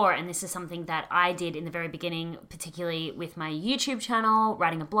before, and this is something that I did in the very beginning, particularly with my YouTube channel,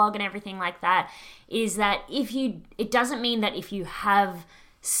 writing a blog and everything like that, is that it doesn't mean that if you have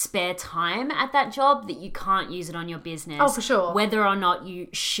spare time at that job that you can't use it on your business. Oh, for sure. Whether or not you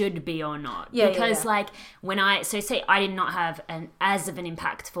should be or not. Yeah, because like say I did not have as of an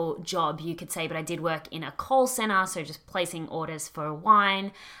impactful job, you could say, but I did work in a call center, so just placing orders for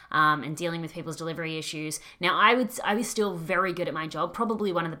wine and dealing with people's delivery issues. Now I was still very good at my job,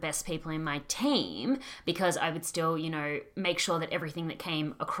 probably one of the best people in my team, because I would still, you know, make sure that everything that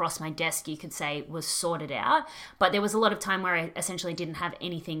came across my desk, you could say, was sorted out. But there was a lot of time where I essentially didn't have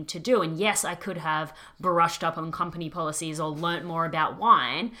anything to do. And yes, I could have brushed up on company policies or learnt more about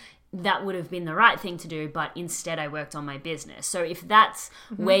wine. That would have been the right thing to do, but instead I worked on my business. So if that's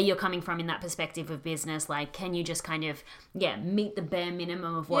where you're coming from in that perspective of business, like, can you just kind of, meet the bare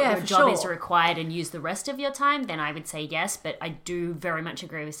minimum of what your job is required and use the rest of your time, then I would say yes. But I do very much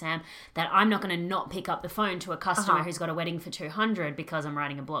agree with Sam that I'm not going to not pick up the phone to a customer who's got a wedding for 200 because I'm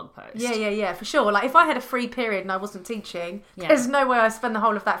writing a blog post. Yeah, for sure. Like, if I had a free period and I wasn't teaching, there's no way I'd spend the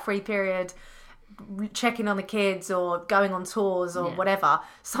whole of that free period checking on the kids or going on tours or whatever.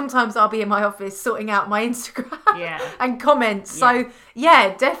 Sometimes I'll be in my office sorting out my Instagram and comments. So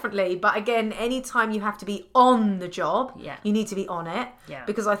definitely. But again, anytime you have to be on the job, you need to be on it,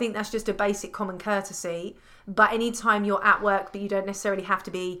 because I think that's just a basic common courtesy. But anytime you're at work but you don't necessarily have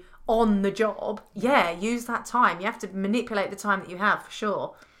to be on the job, use that time. You have to manipulate the time that you have, for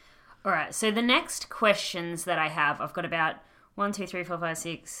sure. All right, so the next questions that I have, I've got about 1, 2, 3, 4, 5,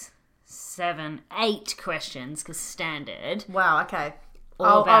 6, 7, 8 questions, because standard. Wow, okay.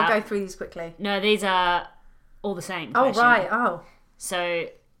 All I'll go through these quickly. No, these are all the same Oh, question. right. Oh. So,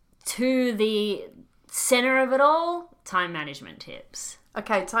 to the center of it all, time management tips.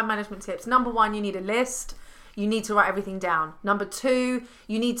 Okay, time management tips. Number 1, you need a list. You need to write everything down. Number 2,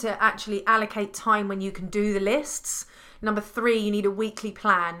 you need to actually allocate time when you can do the lists. Number 3, you need a weekly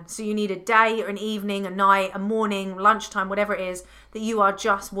plan. So you need a day or an evening, a night, a morning, lunchtime, whatever it is, that you are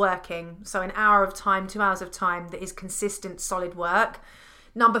just working. So an hour of time, 2 hours of time that is consistent, solid work.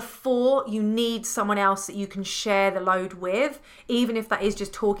 Number 4, you need someone else that you can share the load with, even if that is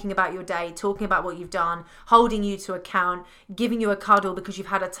just talking about your day, talking about what you've done, holding you to account, giving you a cuddle because you've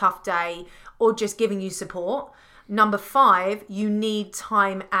had a tough day, or just giving you support. Number 5, you need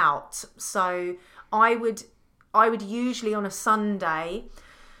time out. So I would usually on a Sunday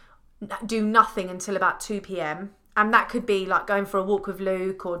do nothing until about 2 p.m. And that could be like going for a walk with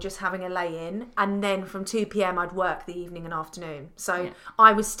Luke or just having a lay-in. And then from 2 p.m. I'd work the evening and afternoon. So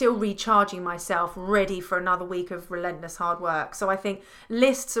I was still recharging myself, ready for another week of relentless hard work. So I think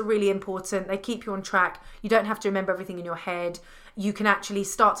lists are really important. They keep you on track. You don't have to remember everything in your head. You can actually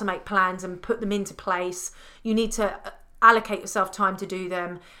start to make plans and put them into place. You need to allocate yourself time to do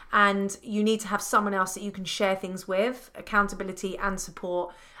them, and you need to have someone else that you can share things with, accountability and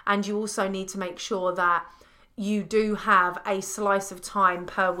support. And you also need to make sure that you do have a slice of time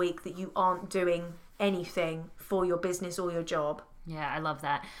per week that you aren't doing anything for your business or your job. Yeah, I love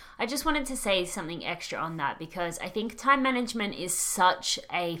that. I just wanted to say something extra on that, because I think time management is such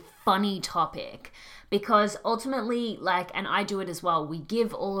a funny topic, because ultimately, and I do it as well, we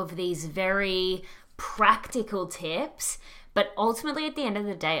give all of these very practical tips, but ultimately at the end of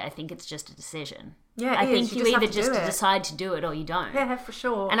the day, I think it's just a decision. Yeah, I think you either just to decide to do it or you don't. Yeah, for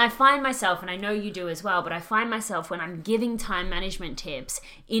sure. And I find myself, and I know you do as well, but I find myself when I'm giving time management tips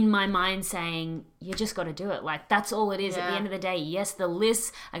in my mind saying, you just got to do it. Like, that's all it is. At the end of the day, yes, the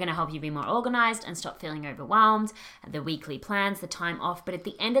lists are going to help you be more organized and stop feeling overwhelmed, the weekly plans, the time off. But at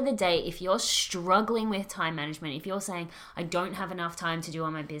the end of the day, if you're struggling with time management, if you're saying, I don't have enough time to do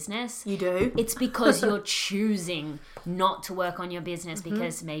all my business. You do. It's because you're choosing not to work on your business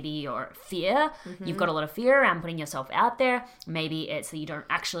because maybe your fear, you've got a lot of fear around putting yourself out there. Maybe it's that you don't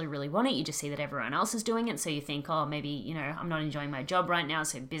actually really want it. You just see that everyone else is doing it. So you think, oh, maybe, I'm not enjoying my job right now,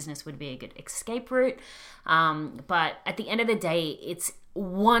 so business would be a good escape route. But at the end of the day, it's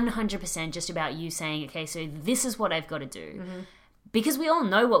 100% just about you saying, okay, so this is what I've got to do. Because we all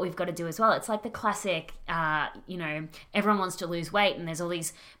know what we've got to do as well. It's like the classic, everyone wants to lose weight, and there's all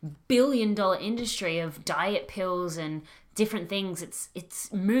these billion-dollar industry of diet pills and different things.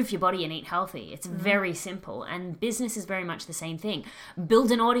 It's move your body and eat healthy. It's very simple. And business is very much the same thing.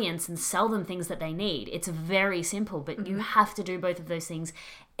 Build an audience and sell them things that they need. It's very simple, but you have to do both of those things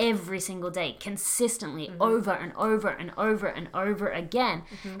every single day, consistently, over and over and over and over again.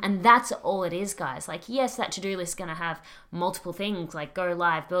 And that's all it is, guys. Like, yes, that to-do list is going to have multiple things, like go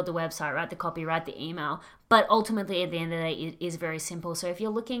live, build the website, write the copy, write the email. But ultimately, at the end of the day, it is very simple. So if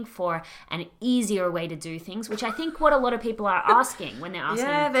you're looking for an easier way to do things, which I think what a lot of people are asking when they're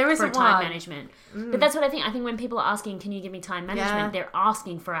asking for time management. But that's what I think. I think when people are asking, can you give me time management? They're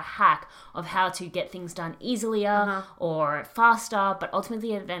asking for a hack of how to get things done easier or faster. But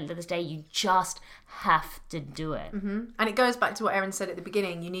ultimately, at the end of the day, you just have to do it. And it goes back to what Erin said at the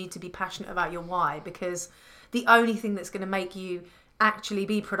beginning. You need to be passionate about your why, because the only thing that's going to make you actually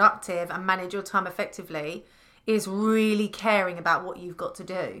be productive and manage your time effectively is really caring about what you've got to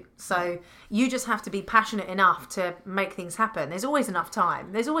do. So you just have to be passionate enough to make things happen. There's always enough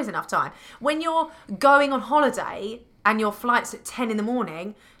time. When you're going on holiday and your flight's at 10 in the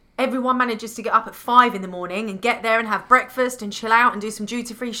morning, everyone manages to get up at 5 in the morning and get there and have breakfast and chill out and do some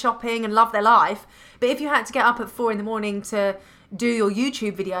duty-free shopping and love their life. But if you had to get up at 4 in the morning to do your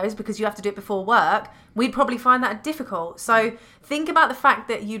YouTube videos because you have to do it before work, we'd probably find that difficult. So think about the fact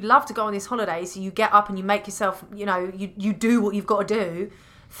that you'd love to go on this holiday, so you get up and you make yourself, you do what you've got to do.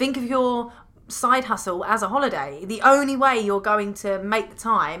 Think of your side hustle as a holiday. The only way you're going to make the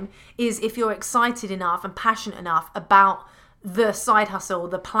time is if you're excited enough and passionate enough about the side hustle,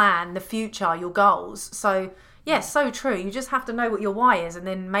 the plan, the future, your goals. So yes, so true. You just have to know what your why is and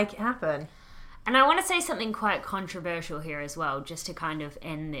then make it happen. And I want to say something quite controversial here as well, just to kind of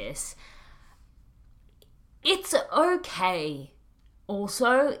end this. It's okay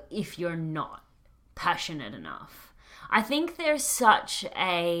also if you're not passionate enough. I think there's such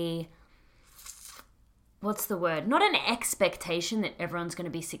a what's the word? Not an expectation that everyone's going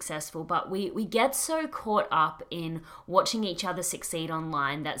to be successful, but we get so caught up in watching each other succeed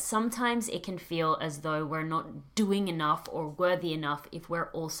online that sometimes it can feel as though we're not doing enough or worthy enough if we're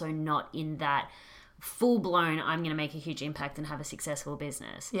also not in that full-blown, I'm going to make a huge impact and have a successful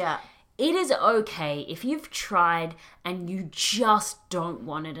business. Yeah. It is okay if you've tried and you just don't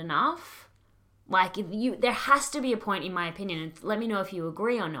want it enough. Like, there has to be a point, in my opinion, and let me know if you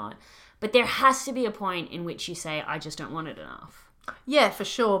agree or not, but there has to be a point in which you say, I just don't want it enough. Yeah, for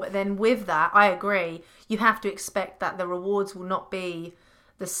sure. But then with that, I agree. You have to expect that the rewards will not be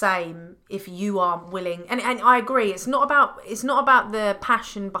the same if you are willing. And I agree. It's not about the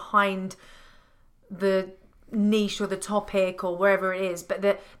passion behind the niche or the topic or wherever it is, but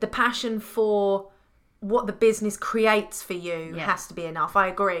the passion for what the business creates for you has to be enough. I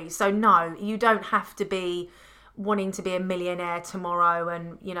agree. So no, you don't have to be wanting to be a millionaire tomorrow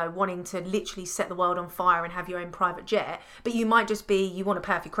and, you know, wanting to literally set the world on fire and have your own private jet, but you might just be, you want to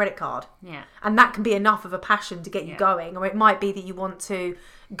pay off your credit card. Yeah. And that can be enough of a passion to get you going. Or it might be that you want to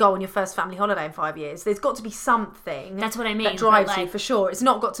go on your first family holiday in 5 years. There's got to be something. That's what I mean. That drives you, for sure. It's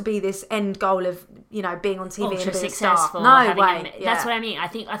not got to be this end goal of, you know, being on TV and a bit of successful. No way. That's what I mean. I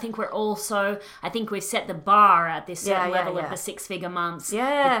think we're also, I think we've set the bar at this certain level of the 6-figure months.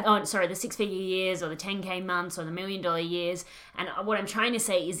 Yeah. The 6-figure years or the 10K months or the $1 million years. And what I'm trying to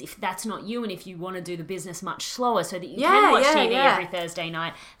say is, if that's not you and if you want to do the business much slower so that you can watch TV every Thursday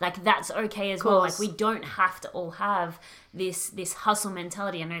night, like, that's okay as well. Like, we don't have to all have this hustle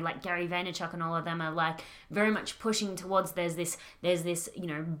mentality. I know, like, Gary Vaynerchuk and all of them are, like, very much pushing towards there's this you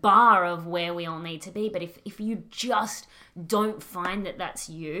know, bar of where we all need to be. But if you just don't find that that's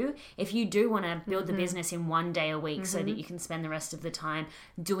you, if you do want to build the business in 1 day a week so that you can spend the rest of the time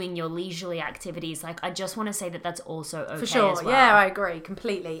doing your leisurely activities, like, I just want to say that that's also okay. For sure. as well. Yeah, I agree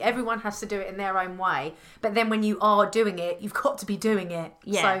completely. Everyone has to do it in their own way, but then when you are doing it, you've got to be doing it.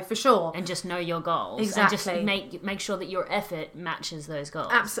 So for sure. And just know your goals. Exactly. And just make sure that your effort matches those goals.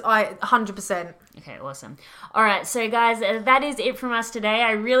 Absolutely, 100%. Okay, awesome. All right, so guys, that is it from us today.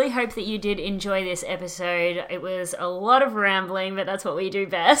 I really hope that you did enjoy this episode. It was a lot of rambling, but that's what we do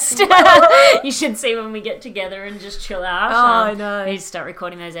best. You should see when we get together and just chill out. I know. We need to start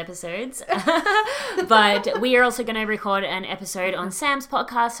recording those episodes. But we are also going to record an episode on Sam's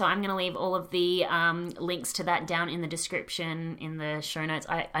podcast, so I'm going to leave all of the links to that down in the description, in the show notes.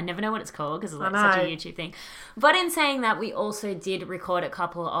 I never know what it's called because it's like such a YouTube thing. But in saying that, we also did record a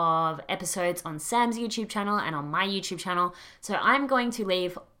couple of episodes on Sam's YouTube channel and on my YouTube channel. So I'm going to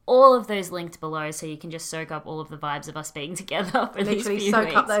leave all of those linked below so you can just soak up all of the vibes of us being together for these few weeks.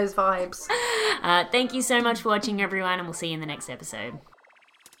 Soak up those vibes. Thank you so much for watching, everyone, and we'll see you in the next episode.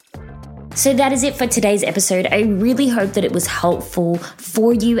 So that is it for today's episode. I really hope that it was helpful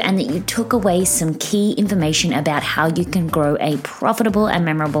for you and that you took away some key information about how you can grow a profitable and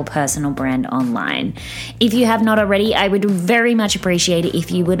memorable personal brand online. If you have not already, I would very much appreciate it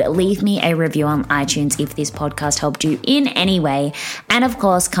if you would leave me a review on iTunes if this podcast helped you in any way. And of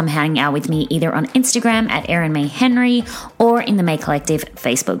course, come hang out with me either on Instagram at Erin May Henry or in the May Collective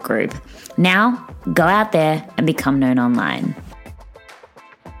Facebook group. Now, go out there and become known online.